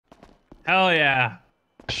Hell yeah.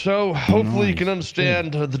 So hopefully you can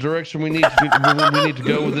understand the direction we need to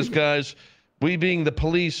go with this, guys. We being the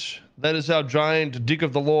police, that is our giant dick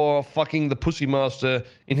of the law fucking the pussy master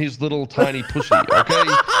in his little tiny pussy, okay?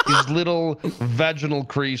 His little vaginal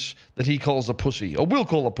crease that he calls a pussy, or we'll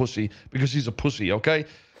call a pussy because he's a pussy, okay?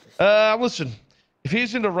 Listen, if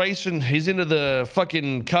he's into racing, he's into the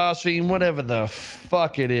fucking car scene, whatever the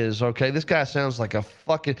fuck it is, okay? This guy sounds like a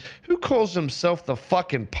fucking... Who calls himself the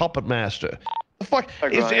fucking puppet master? The fuck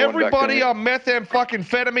is everybody on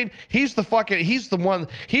methamphetamine? He's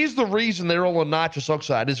the reason they're all on nitrous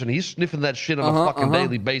oxide, isn't he? He's sniffing that shit on a fucking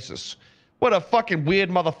daily basis. What a fucking weird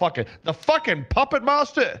motherfucker. The fucking puppet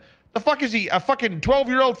master. The fuck is he? A fucking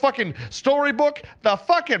 12-year-old fucking storybook? The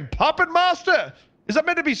fucking puppet master? Is that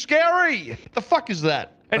meant to be scary? The fuck is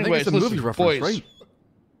that? Anyways, listen, movie reference, boys. right?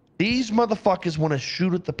 These motherfuckers want to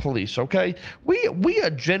shoot at the police, okay? We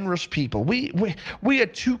are generous people. We are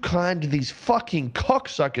too kind to these fucking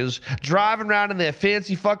cocksuckers driving around in their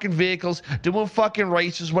fancy fucking vehicles, doing fucking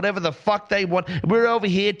races, whatever the fuck they want. We're over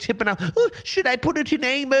here tipping out, oh, should I put it in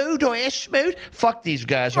A mode or S mode? Fuck these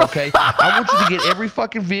guys, okay? I want you to get every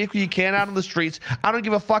fucking vehicle you can out on the streets. I don't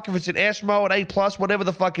give a fuck if it's in S mode, A+, whatever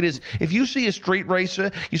the fuck it is. If you see a street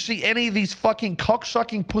racer, you see any of these fucking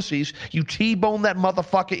cocksucking pussies, you T-bone that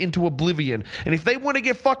motherfucker into oblivion. And if they want to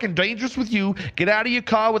get fucking dangerous with you, get out of your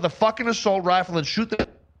car with a fucking assault rifle and shoot them.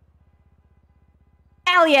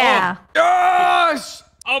 Hell yeah. Yes!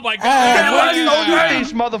 Oh my god. Shoot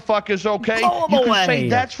these motherfuckers, okay? You can say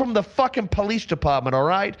that's from the fucking police department, all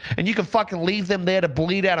right? And you can fucking leave them there to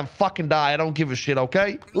bleed out and fucking die. I don't give a shit,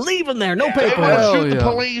 okay? Leave them there. No paper. If they want to shoot the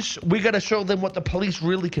police, we got to show them what the police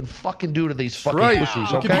really can fucking do to these fucking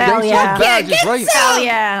pussies, okay? Hell yeah. Hell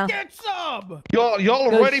yeah. Get some.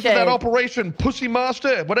 Y'all are ready for that Operation Pussy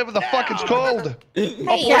Master? Whatever the fuck it's called. Yeah,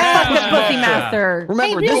 fuck the pussy master.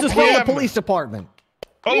 Remember, this is from the police department.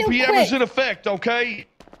 OPM is in effect, okay?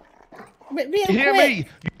 You hear me?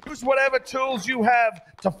 Use whatever tools you have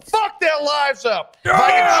to fuck their lives up. If I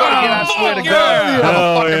can show you, I swear to God,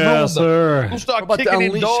 Hell yeah, sir. We'll start kicking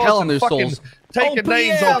in doors and fucking taking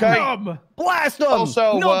names, okay? Blast them.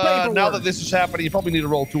 Also, now that this is happening, you probably need to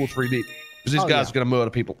roll 2 or 3 deep. Because these guys are going to murder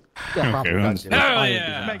people. Yeah, Hell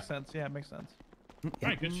yeah. Makes sense. Yeah, makes sense. All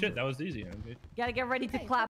right, good shit. That was easy. Gotta get ready to clap.